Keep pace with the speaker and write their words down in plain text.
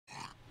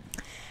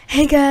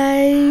Hey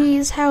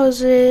guys,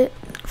 how's it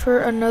for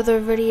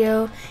another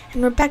video?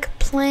 And we're back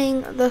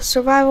playing the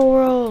survival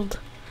world.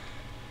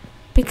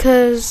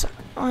 Because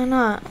why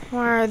not?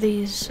 Why are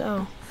these?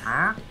 Oh.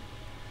 Huh?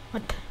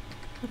 What?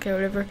 Okay,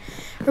 whatever.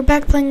 We're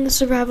back playing the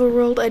survival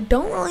world. I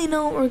don't really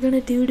know what we're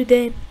gonna do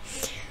today.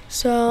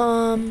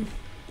 So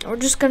we're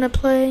just gonna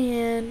play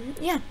and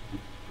yeah.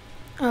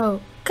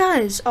 Oh,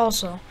 guys,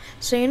 also,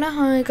 so you know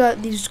how I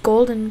got these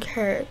golden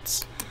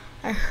carrots?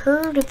 I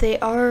heard they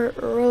are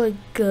really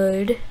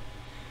good.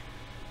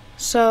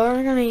 So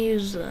we're gonna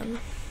use them.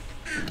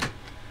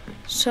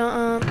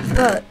 So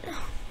but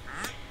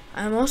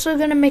I'm also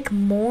gonna make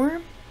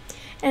more,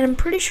 and I'm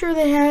pretty sure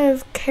they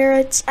have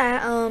carrots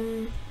at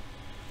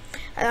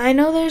I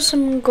know there's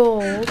some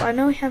gold. I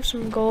know we have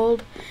some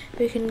gold.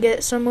 We can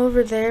get some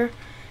over there,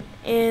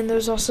 and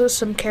there's also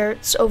some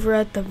carrots over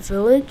at the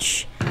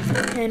village,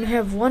 and we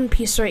have one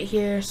piece right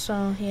here.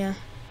 So yeah.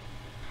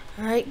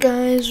 All right,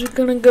 guys, we're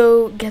gonna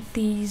go get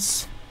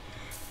these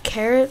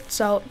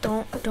carrots out.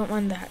 Don't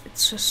mind that.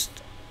 It's just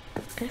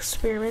an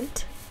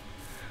experiment.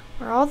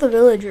 Where are all the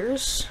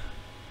villagers?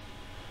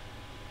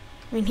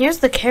 I mean, here's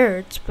the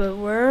carrots, but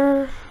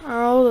where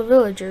are all the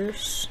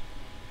villagers?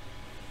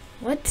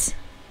 What?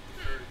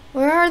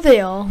 Where are they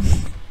all?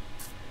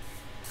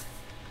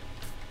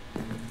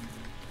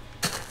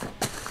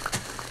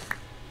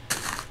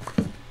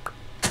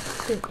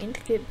 Didn't mean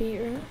to get beat,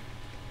 right?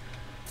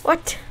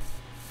 What?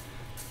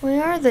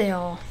 Where are they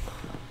all?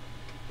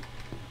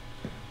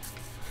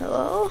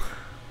 Hello?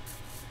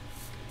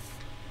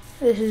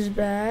 This is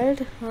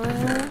bad.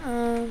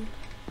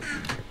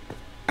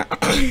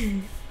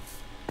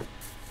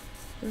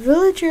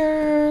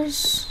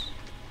 Villagers.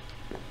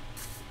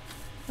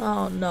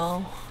 Oh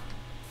no.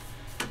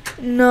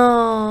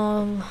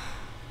 No.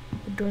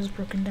 The door's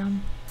broken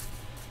down.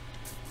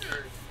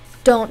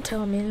 Don't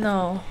tell me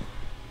no.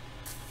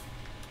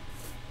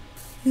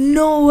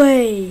 No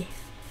way.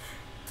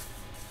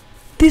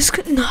 This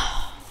could no.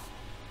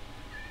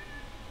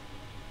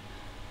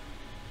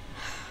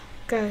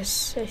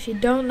 Guys, if you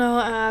don't know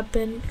what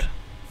happened,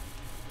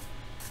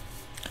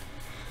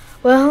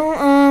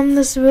 well,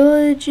 this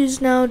village is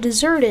now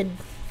deserted,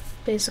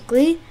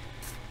 basically.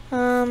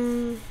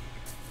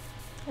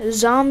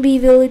 Zombie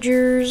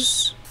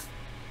villagers,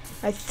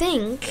 I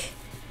think,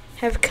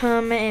 have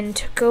come and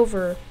took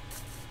over.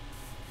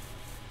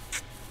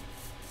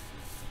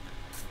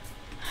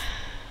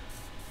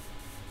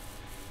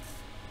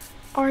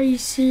 Are you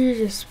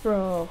serious,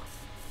 bro?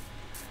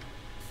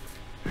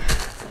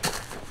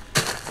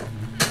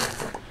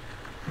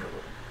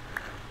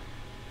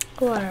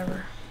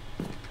 Whatever.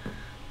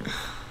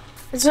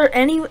 Is there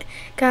any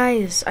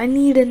guys? I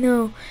need to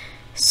know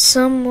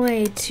some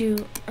way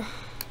to.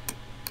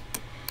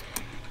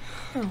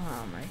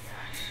 Oh my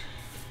gosh,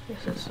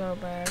 this is so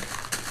bad.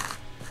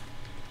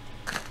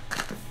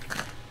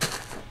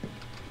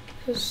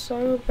 This is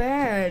so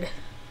bad.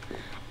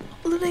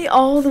 Literally,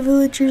 all the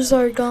villagers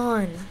are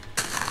gone.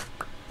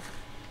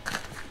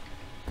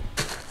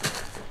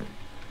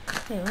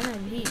 Hey, what are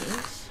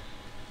these?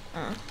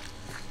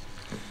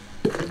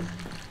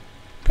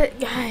 But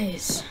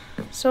guys,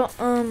 so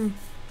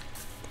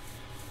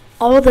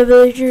all the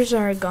villagers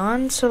are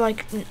gone, so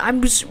like I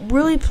was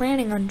really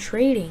planning on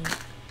trading.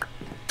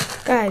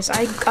 Guys,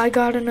 I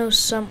gotta know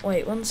some.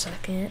 Wait, 1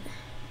 second.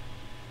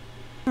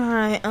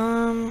 Alright,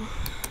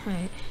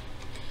 wait.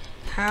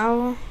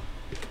 How?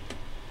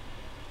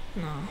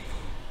 No.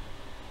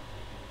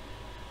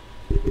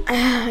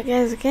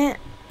 Guys, I can't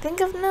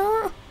think of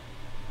no.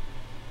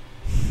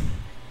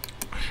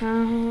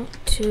 How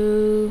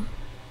to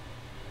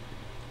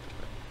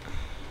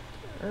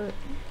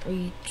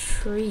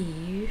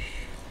retrieve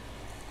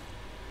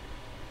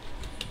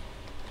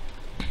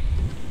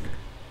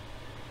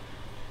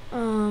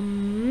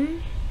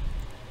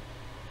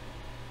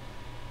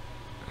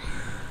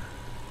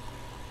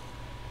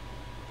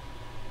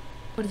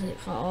what is it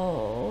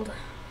called?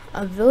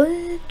 A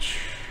village?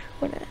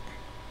 What?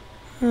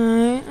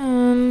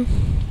 Alright,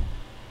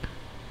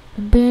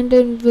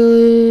 abandoned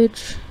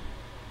village.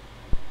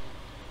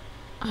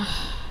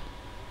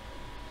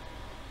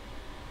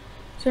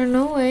 Is there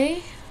no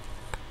way?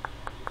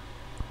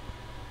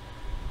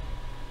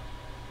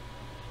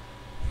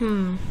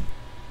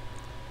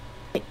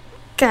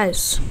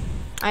 Guys,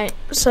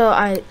 so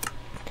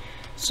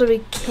we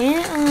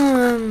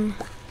can't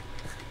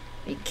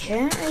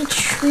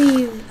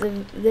retrieve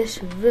this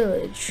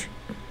village,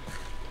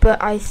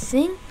 but I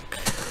think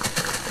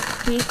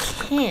we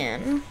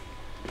can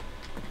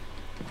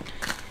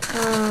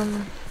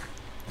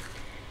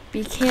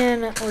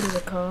what is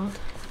it called?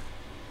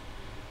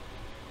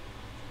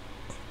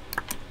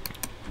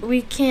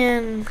 We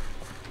can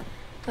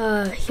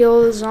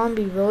heal the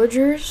zombie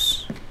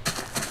villagers,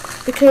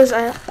 because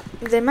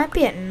they might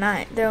be at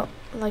night. They'll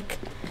like,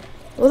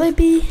 will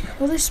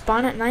they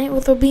spawn at night? Will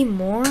there be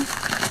more?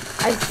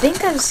 I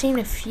think I've seen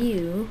a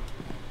few.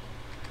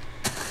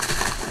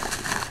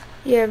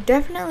 Yeah, I've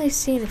definitely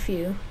seen a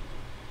few.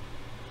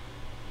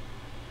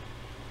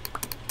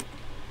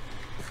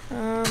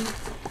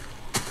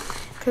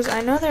 Because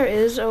I know there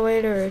is a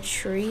way to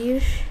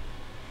retrieve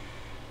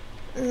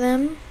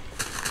them.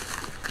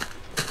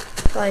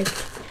 Like,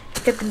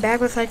 get them back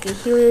with like a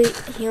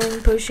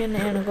healing potion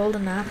and a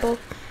golden apple.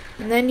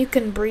 And then you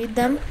can breed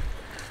them.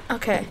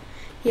 Okay.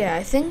 Yeah,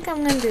 I think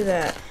I'm gonna do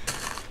that.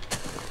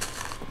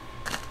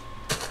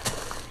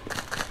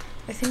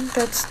 I think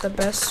that's the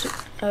best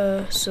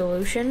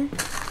solution.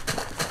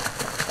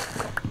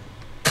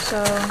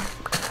 So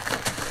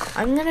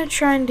I'm gonna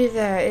try and do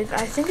that.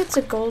 I think it's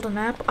a golden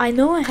apple. I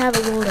know I have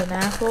a golden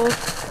apple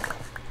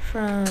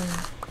from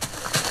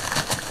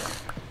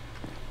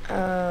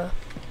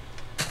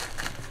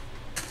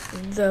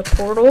the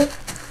portal.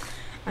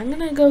 I'm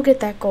gonna go get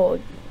that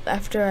gold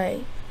after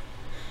I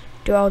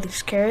do all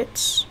these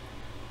carrots.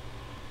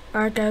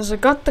 Alright guys, I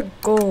got the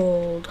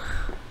gold.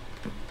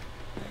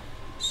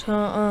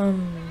 So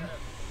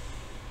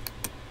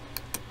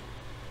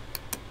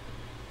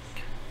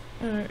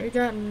we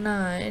got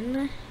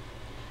 9.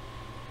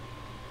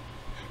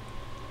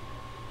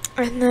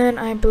 And then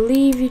I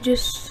believe you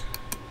just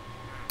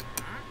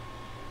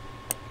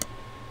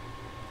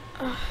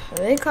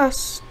they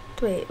cost,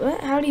 wait,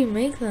 what? How do you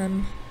make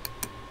them?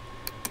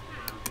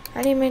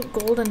 How do you make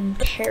golden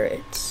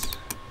carrots?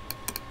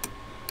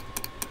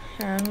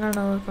 Here, I'm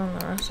gonna look on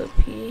the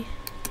recipe.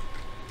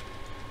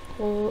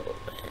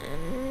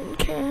 Golden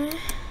carrot.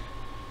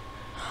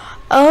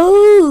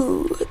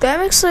 Oh, that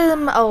makes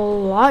them a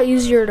lot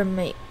easier to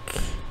make.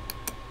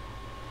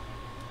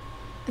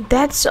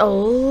 That's a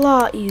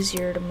lot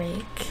easier to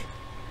make.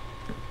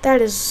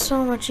 That is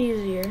so much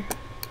easier.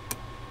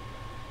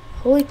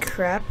 Holy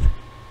crap.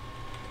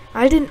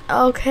 I didn't,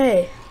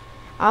 okay.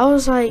 I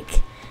was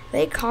like,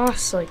 they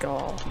cost like a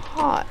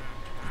lot.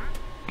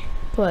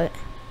 But,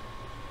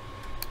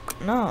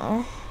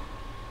 no.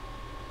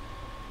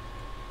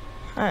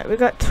 Alright, we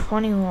got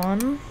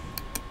 21.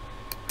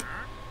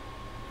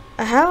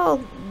 I have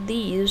all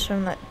these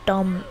from that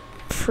dumb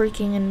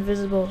freaking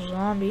invisible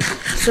zombie.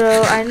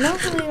 So I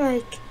normally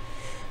like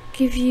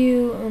give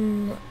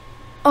you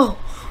oh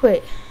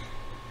wait.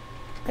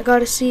 I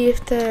gotta see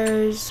if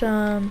there's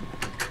some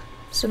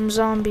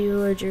zombie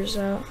villagers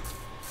out.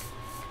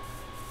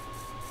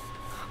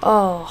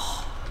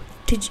 Oh,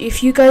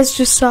 if you guys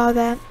just saw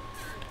that,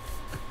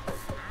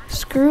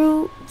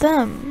 screw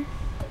them.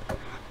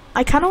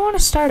 I kinda wanna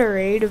start a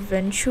raid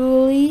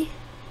eventually.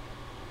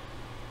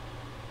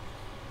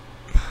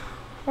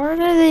 What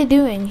are they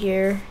doing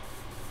here?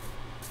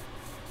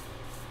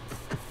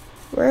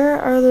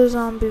 Where are the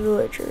zombie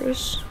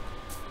villagers?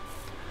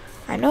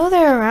 I know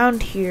they're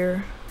around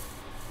here.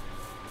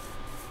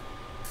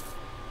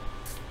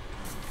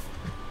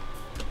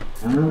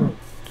 Oh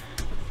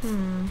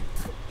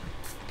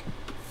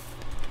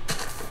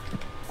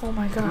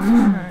my god.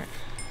 Alright.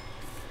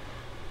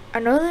 I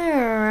know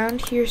they're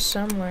around here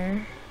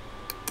somewhere.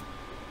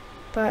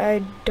 But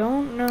I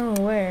don't know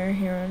where.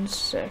 Here in a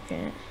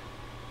second.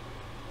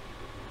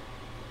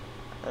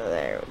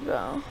 There we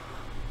go.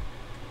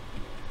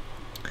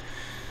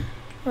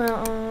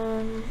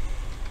 Well,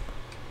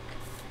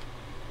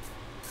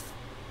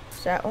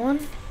 is that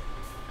one?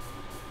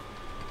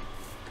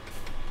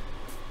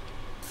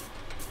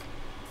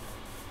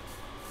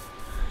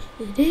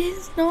 It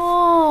is?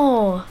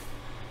 No!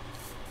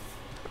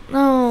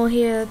 No,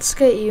 yeah, let's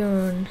get you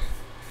in.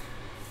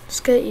 Let's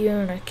get you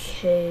in a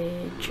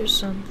cage or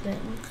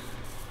something.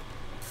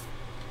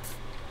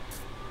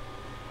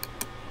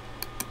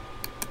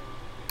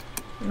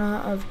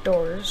 Not of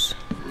doors.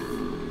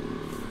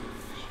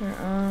 Here,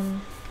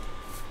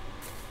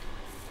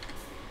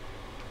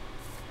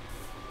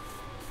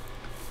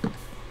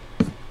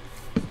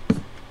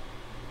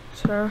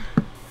 Sir,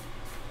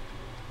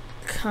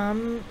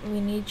 come, we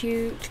need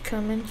you to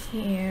come in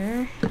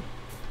here.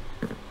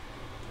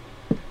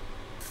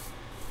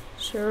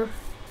 Sir.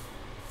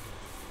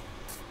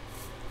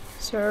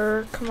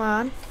 Sir, come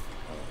on.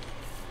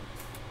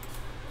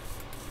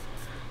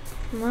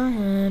 Come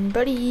on,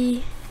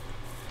 buddy.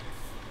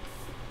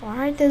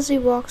 Why does he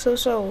walk so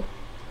slow?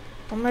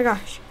 Oh my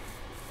gosh.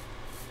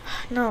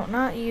 No,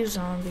 not you,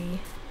 zombie.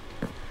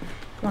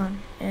 Come on,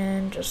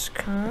 and just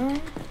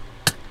come.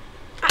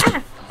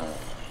 Ah!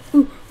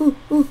 Ooh, ooh,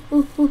 ooh,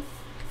 ooh, ooh.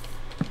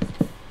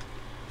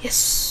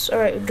 Yes,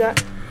 alright, we got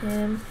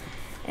him.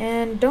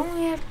 And don't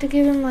we have to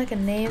give him like a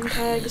name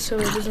tag so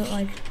he doesn't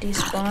like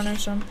despawn or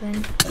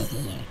something?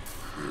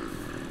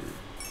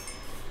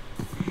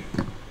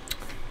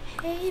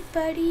 Hey,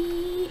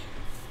 buddy.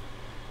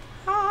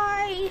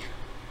 Hi.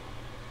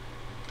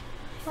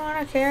 You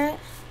want a carrot?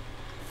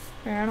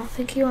 I don't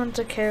think he wants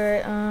a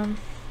carrot.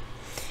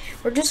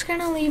 We're just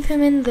gonna leave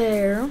him in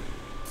there.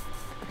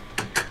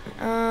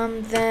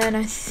 Then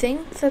I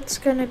think that's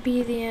gonna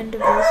be the end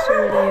of this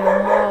video.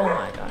 Oh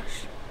my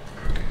gosh.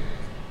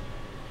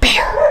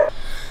 Bear!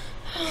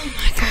 Oh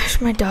my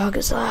gosh, my dog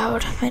is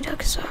loud. My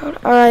dog is loud.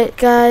 Alright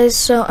guys,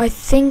 so I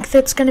think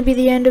that's gonna be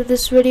the end of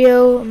this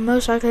video. I'm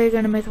most likely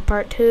gonna make a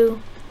part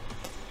 2.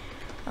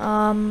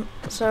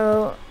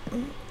 So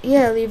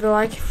yeah, leave a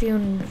like if you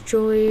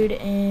enjoyed,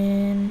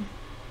 and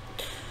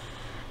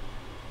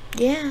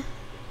yeah,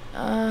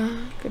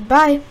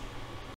 goodbye.